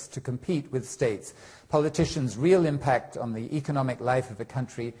states, Politicians' real impact on the economic life of a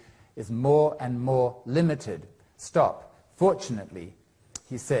country is more and more limited. Stop. Fortunately,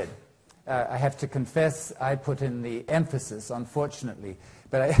 he said. I have to confess, I put in the emphasis on fortunately,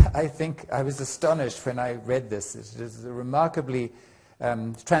 but I think I was astonished when I read this. It is a remarkably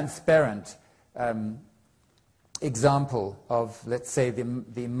transparent example of, let's say,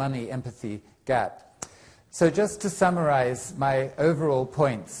 the money-empathy gap. So just to summarize my overall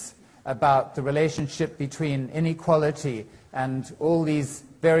points about the relationship between inequality and all these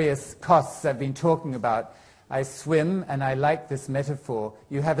various costs I've been talking about, I swim, and I like this metaphor.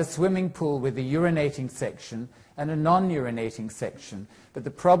 You have a swimming pool with a urinating section and a non-urinating section. But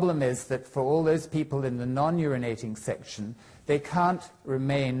the problem is that for all those people in the non-urinating section, they can't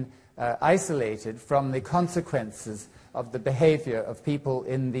remain isolated from the consequences of the behavior of people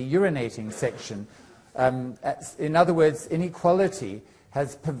in the urinating section. In other words, inequality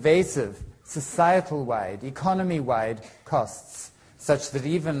has pervasive, societal-wide, economy-wide costs, such that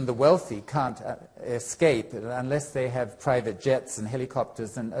even the wealthy can't escape unless they have private jets and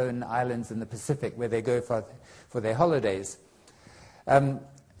helicopters and own islands in the Pacific where they go for their holidays.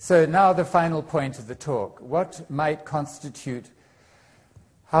 So now the final point of the talk. What might constitute,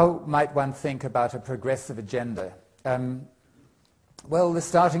 how might one think about a progressive agenda? Well, the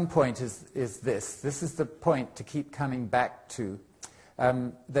starting point is this. This is the point to keep coming back to,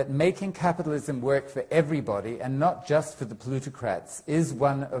 that making capitalism work for everybody and not just for the plutocrats is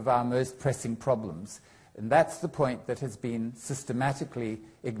one of our most pressing problems. And that's the point that has been systematically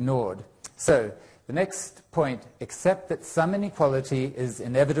ignored. So, the next point, accept that some inequality is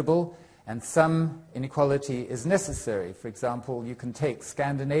inevitable and some inequality is necessary. For example, you can take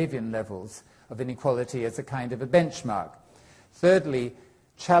Scandinavian levels of inequality as a kind of a benchmark. Thirdly,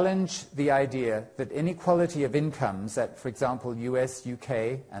 challenge the idea that inequality of incomes at, for example, US,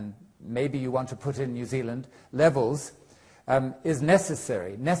 UK, and maybe you want to put in New Zealand, levels, is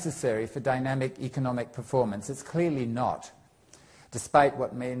necessary for dynamic economic performance. It's clearly not, despite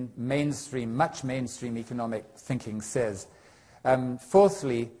what much mainstream economic thinking says.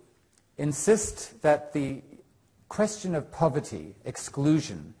 Fourthly, insist that the question of poverty,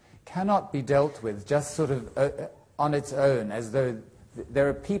 exclusion, cannot be dealt with just sort of on its own, as though there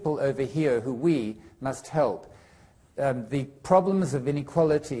are people over here who we must help. The problems of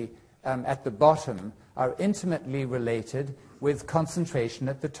inequality at the bottom are intimately related with concentration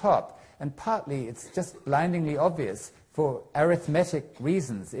at the top. And partly it's just blindingly obvious for arithmetic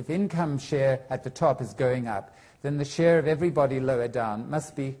reasons. If income share at the top is going up, then the share of everybody lower down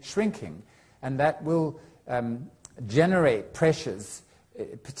must be shrinking. And that will generate pressures,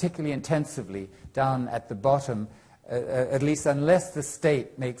 particularly intensively, down at the bottom, at least unless the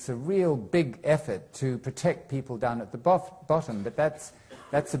state makes a real big effort to protect people down at the bottom. But that's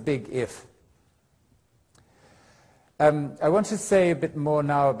a big if. I want to say a bit more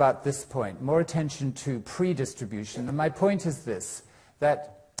now about this point, more attention to pre-distribution. And my point is this,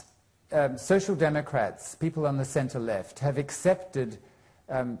 that social democrats, people on the center-left, have accepted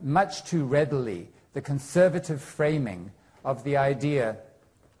much too readily the conservative framing of the idea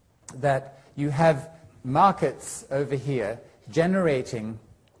that you have markets over here generating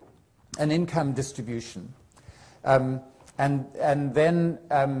an income distribution. And then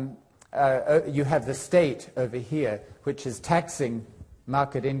you have the state over here, which is taxing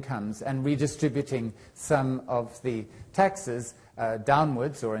market incomes and redistributing some of the taxes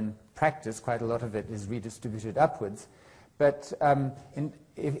downwards, or in practice, quite a lot of it is redistributed upwards. But and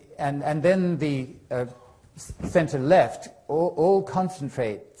then the center-left all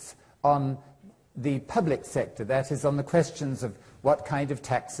concentrates on the public sector, that is, on the questions of what kind of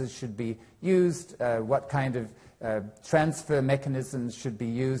taxes should be used, what kind of transfer mechanisms should be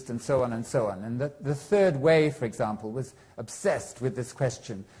used, and so on and so on. And the third way, for example, was obsessed with this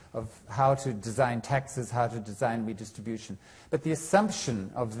question of how to design taxes, how to design redistribution. But the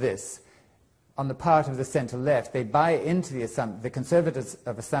assumption of this on the part of the center-left, they buy into the conservative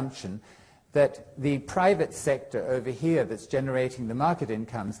assumption that the private sector over here that's generating the market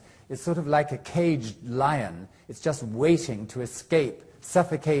incomes is sort of like a caged lion. It's just waiting to escape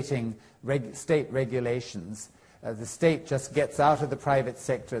suffocating state regulations. The state just gets out of the private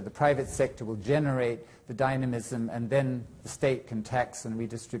sector will generate the dynamism, and then the state can tax and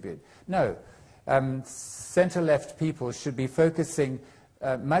redistribute. No, center-left people should be focusing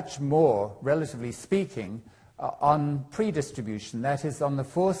much more, relatively speaking, on pre-distribution, that is, on the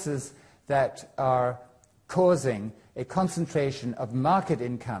forces that are causing a concentration of market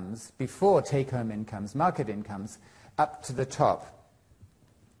incomes before take-home incomes, market incomes, up to the top.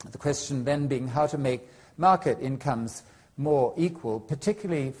 The question then being how to make market incomes more equal,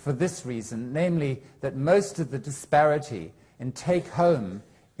 particularly for this reason, namely that most of the disparity in take-home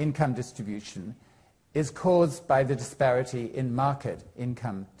income distribution is caused by the disparity in market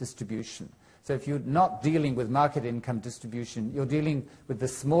income distribution. So if you're not dealing with market income distribution, you're dealing with the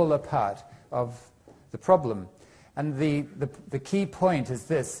smaller part of the problem. And the key point is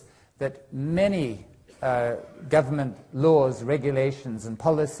this, that many government laws, regulations, and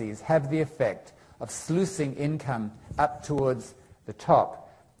policies have the effect of sluicing income up towards the top.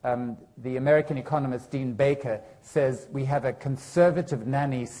 The American economist Dean Baker says we have a conservative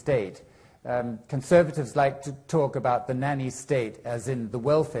nanny state. Conservatives like to talk about the nanny state as in the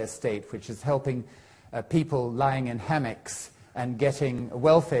welfare state, which is helping people lying in hammocks and getting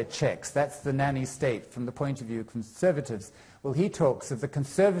welfare checks. That's the nanny state from the point of view of conservatives. Well, he talks of the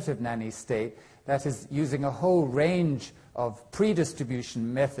conservative nanny state that is using a whole range of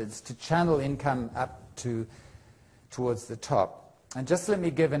pre-distribution methods to channel income up towards the top. And just let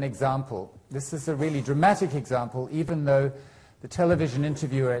me give an example. This is a really dramatic example, even though the television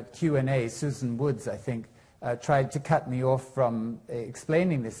interviewer at Q&A, Susan Woods, I think, tried to cut me off from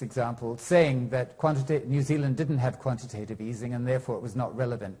explaining this example, saying that New Zealand didn't have quantitative easing and therefore it was not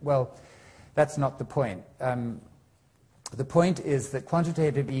relevant. Well, that's not the point. The point is that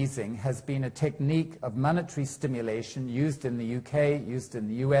quantitative easing has been a technique of monetary stimulation used in the UK, used in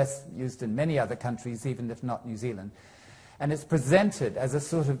the US, used in many other countries, even if not New Zealand. And it's presented as a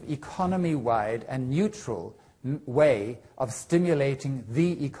sort of economy-wide and neutral way of stimulating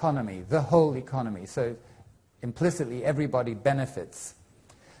the economy, the whole economy. So implicitly, everybody benefits.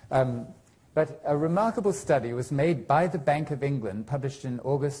 But a remarkable study was made by the Bank of England, published in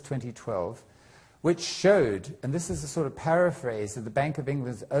August 2012, which showed, and this is a sort of paraphrase of the Bank of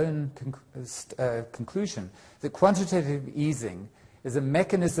England's own conclusion, that quantitative easing is a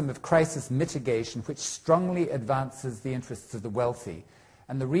mechanism of crisis mitigation which strongly advances the interests of the wealthy.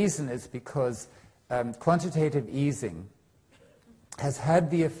 And the reason is because quantitative easing has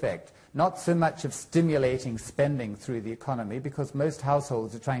had the effect not so much of stimulating spending through the economy, because most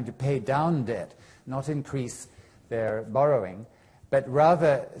households are trying to pay down debt, not increase their borrowing, but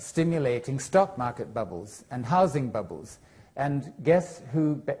rather stimulating stock market bubbles and housing bubbles. And guess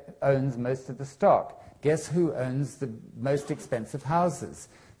who owns most of the stock? Guess who owns the most expensive houses?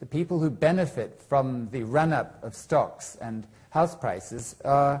 The people who benefit from the run-up of stocks and house prices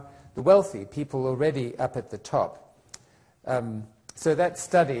are the wealthy, people already up at the top. So that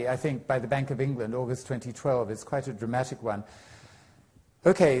study, I think, by the Bank of England, August 2012, is quite a dramatic one.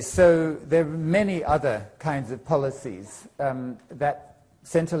 Okay, so there are many other kinds of policies that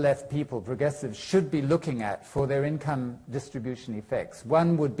center-left people, progressives, should be looking at for their income distribution effects.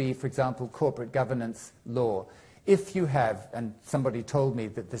 One would be, for example, corporate governance law. If you have, and somebody told me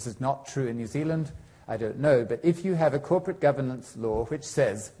that this is not true in New Zealand, I don't know, but if you have a corporate governance law which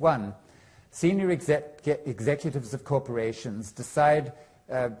says, one, senior executives of corporations decide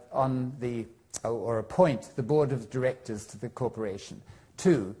on the, or appoint the board of directors to the corporation.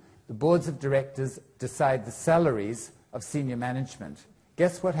 Two, the boards of directors decide the salaries of senior management.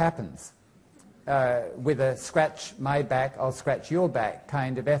 Guess what happens? with a scratch my back, I'll scratch your back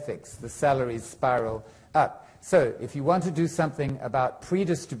kind of ethics. The salaries spiral up. So if you want to do something about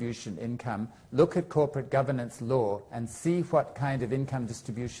pre-distribution income, look at corporate governance law and see what kind of income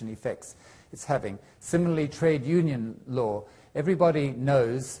distribution effects it's having. Similarly, trade union law. Everybody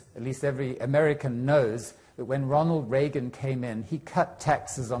knows, at least every American knows, that when Ronald Reagan came in, he cut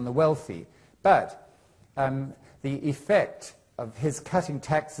taxes on the wealthy. But the effect of his cutting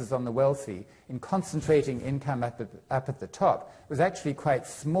taxes on the wealthy in concentrating income up at the top was actually quite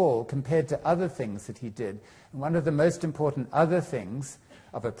small compared to other things that he did. And one of the most important other things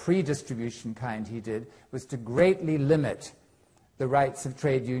of a pre-distribution kind he did was to greatly limit the rights of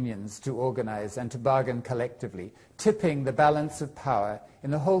trade unions to organize and to bargain collectively, tipping the balance of power in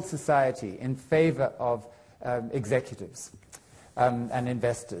the whole society in favor of executives and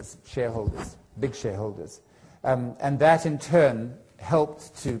investors, shareholders, big shareholders. And that, in turn,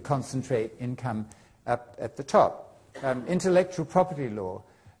 helped to concentrate income up at the top. Intellectual property law.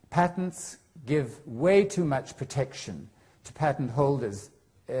 Patents give way too much protection to patent holders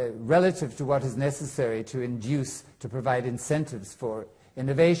relative to what is necessary to provide incentives for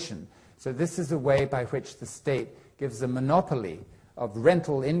innovation. So this is a way by which the state gives a monopoly of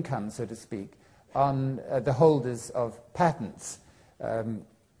rental income, so to speak, on the holders of patents.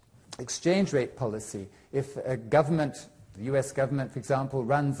 Exchange rate policy. If a government, the US government, for example,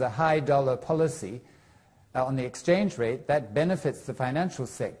 runs a high dollar policy on the exchange rate, that benefits the financial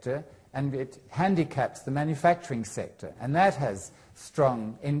sector and it handicaps the manufacturing sector. And that has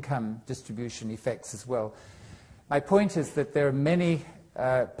strong income distribution effects as well. My point is that there are many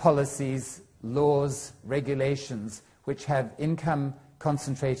policies, laws, regulations which have income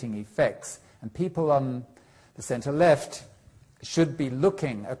concentrating effects. And people on the center left should be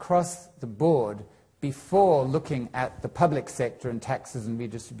looking across the board before looking at the public sector and taxes and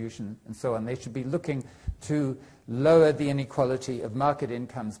redistribution and so on. They should be looking to lower the inequality of market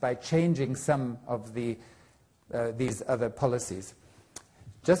incomes by changing some of these other policies.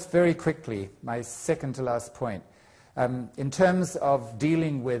 Just very quickly, my second to last point. In terms of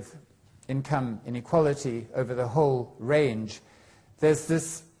dealing with income inequality over the whole range, there's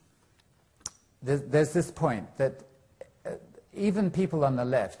this point that even people on the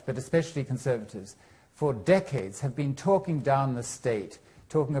left, but especially conservatives, for decades have been talking down the state,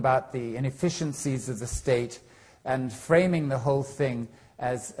 talking about the inefficiencies of the state and framing the whole thing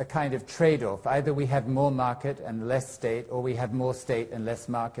as a kind of trade-off. Either we have more market and less state, or we have more state and less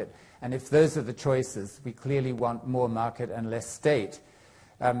market. And if those are the choices, we clearly want more market and less state.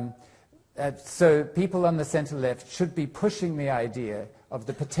 So people on the center-left should be pushing the idea of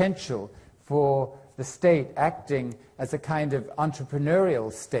the potential for the state acting as a kind of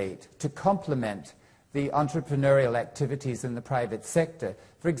entrepreneurial state to complement the entrepreneurial activities in the private sector.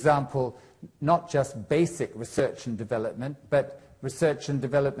 For example, not just basic research and development, but research and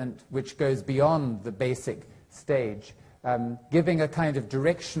development which goes beyond the basic stage, giving a kind of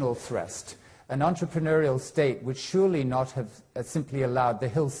directional thrust. An entrepreneurial state would surely not have simply allowed the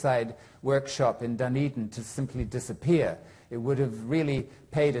hillside workshop in Dunedin to simply disappear. It would have really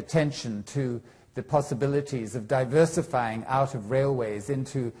paid attention to the possibilities of diversifying out of railways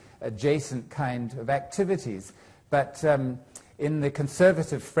into adjacent kind of activities. But in the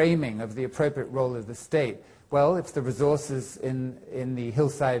conservative framing of the appropriate role of the state, well, if the resources in the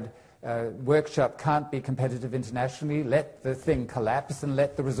hillside workshop can't be competitive internationally, let the thing collapse and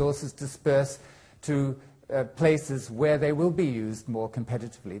let the resources disperse to places where they will be used more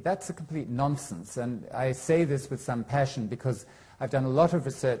competitively. That's a complete nonsense. And I say this with some passion because I've done a lot of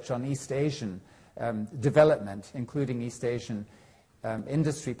research on East Asian development, including East Asian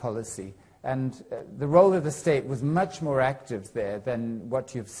industry policy. And the role of the state was much more active there than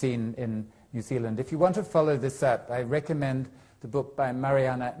what you've seen in New Zealand. If you want to follow this up, I recommend the book by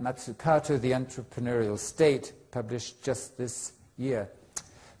Mariana Mazzucato, The Entrepreneurial State, published just this year.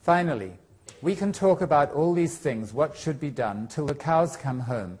 Finally, we can talk about all these things, what should be done, till the cows come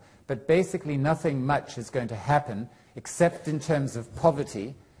home, but basically nothing much is going to happen except in terms of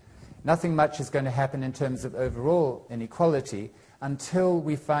poverty. Nothing much is going to happen in terms of overall inequality until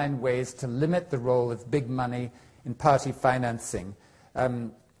we find ways to limit the role of big money in party financing.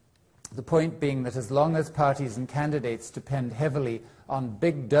 The point being that as long as parties and candidates depend heavily on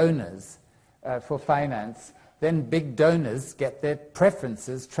big donors for finance, then big donors get their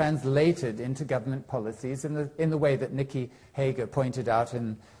preferences translated into government policies in the way that Nikki Hager pointed out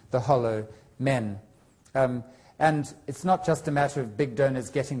in The Hollow Men. And it's not just a matter of big donors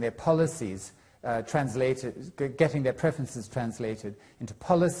getting their policies translated, getting their preferences translated into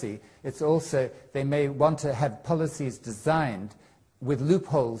policy. It's also they may want to have policies designed with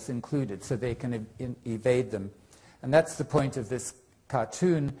loopholes included so they can evade them. And that's the point of this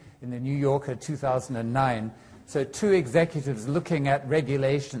cartoon in the New Yorker 2009. So two executives looking at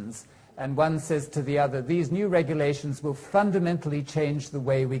regulations, and one says to the other, these new regulations will fundamentally change the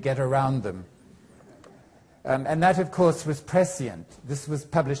way we get around them. And that, of course, was prescient. This was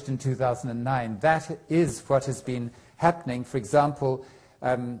published in 2009. That is what has been happening. For example,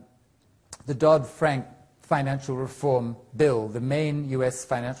 the Dodd-Frank Financial Reform Bill, the main US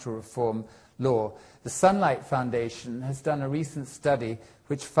financial reform law. The Sunlight Foundation has done a recent study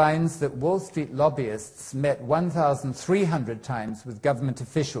which finds that Wall Street lobbyists met 1,300 times with government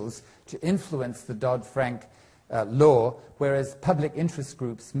officials to influence the Dodd-Frank law, whereas public interest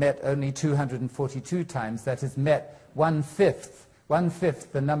groups met only 242 times. That is, met one-fifth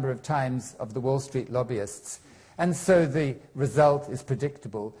the number of times of the Wall Street lobbyists. And so the result is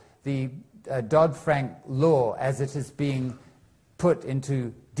predictable. The Dodd-Frank law, as it is being put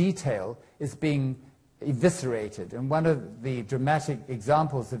into detail, is being eviscerated. And one of the dramatic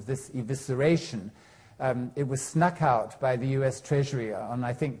examples of this evisceration, it was snuck out by the US Treasury on,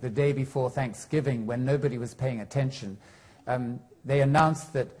 I think, the day before Thanksgiving when nobody was paying attention. They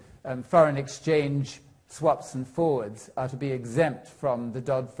announced that foreign exchange swaps and forwards are to be exempt from the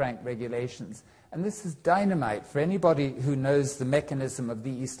Dodd-Frank regulations. And this is dynamite for anybody who knows the mechanism of the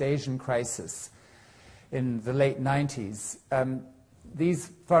East Asian crisis in the late 90s.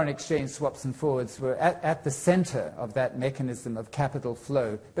 These foreign exchange swaps and forwards were at the center of that mechanism of capital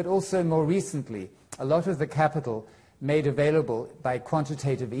flow, but also more recently, a lot of the capital made available by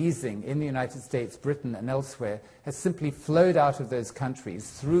quantitative easing in the United States, Britain, and elsewhere has simply flowed out of those countries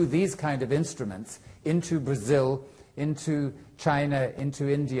through these kind of instruments into Brazil, into China, into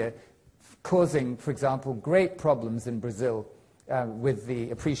India, causing, for example, great problems in Brazil with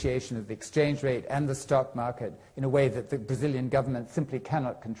the appreciation of the exchange rate and the stock market in a way that the Brazilian government simply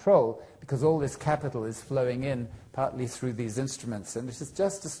cannot control because all this capital is flowing in partly through these instruments. And it is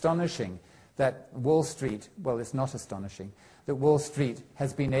just astonishing that Wall Street, well, it's not astonishing, that Wall Street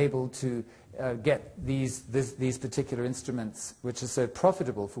has been able to get these particular instruments, which are so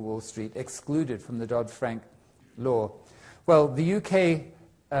profitable for Wall Street, excluded from the Dodd-Frank law. Well, the UK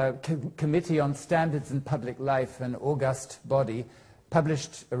Committee on Standards in Public Life, an august body,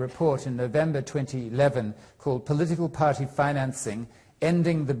 published a report in November 2011 called Political Party Financing,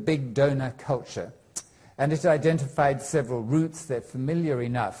 Ending the Big Donor Culture. And it identified several routes. They're familiar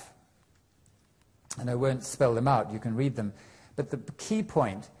enough, and I won't spell them out, you can read them. But the key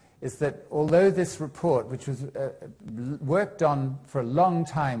point is that although this report, which was worked on for a long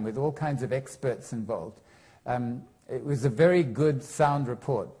time with all kinds of experts involved, it was a very good, sound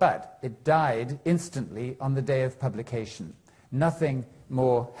report, but it died instantly on the day of publication. Nothing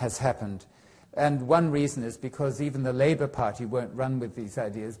more has happened. And one reason is because even the Labour Party won't run with these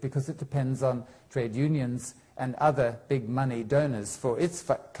ideas because it depends on trade unions and other big money donors for its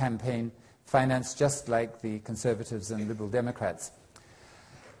campaign finance, just like the Conservatives and Liberal Democrats.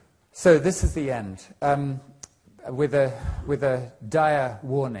 So this is the end, with a dire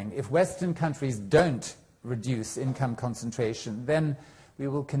warning. If Western countries don't reduce income concentration, then we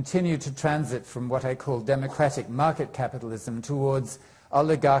will continue to transit from what I call democratic market capitalism towards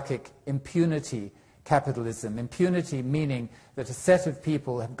oligarchic impunity capitalism. Impunity meaning that a set of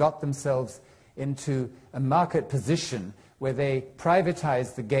people have got themselves into a market position where they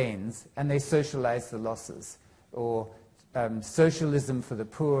privatize the gains and they socialize the losses, or socialism for the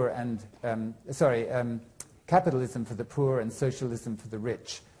poor and capitalism for the poor and socialism for the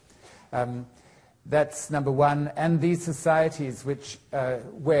rich. That's number one. And these societies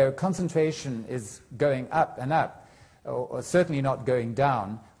where concentration is going up and up, or certainly not going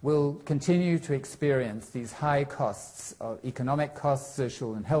down, will continue to experience these high costs of economic costs,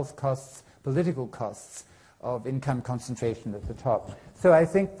 social and health costs, political costs of income concentration at the top. So I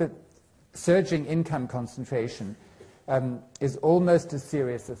think that surging income concentration is almost as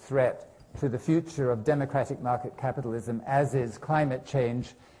serious a threat to the future of democratic market capitalism as is climate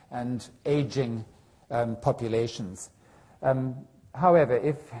change and aging populations.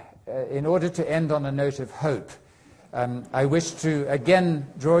 However, in order to end on a note of hope, I wish to again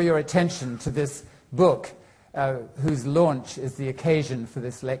draw your attention to this book whose launch is the occasion for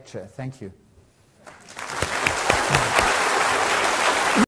this lecture. Thank you.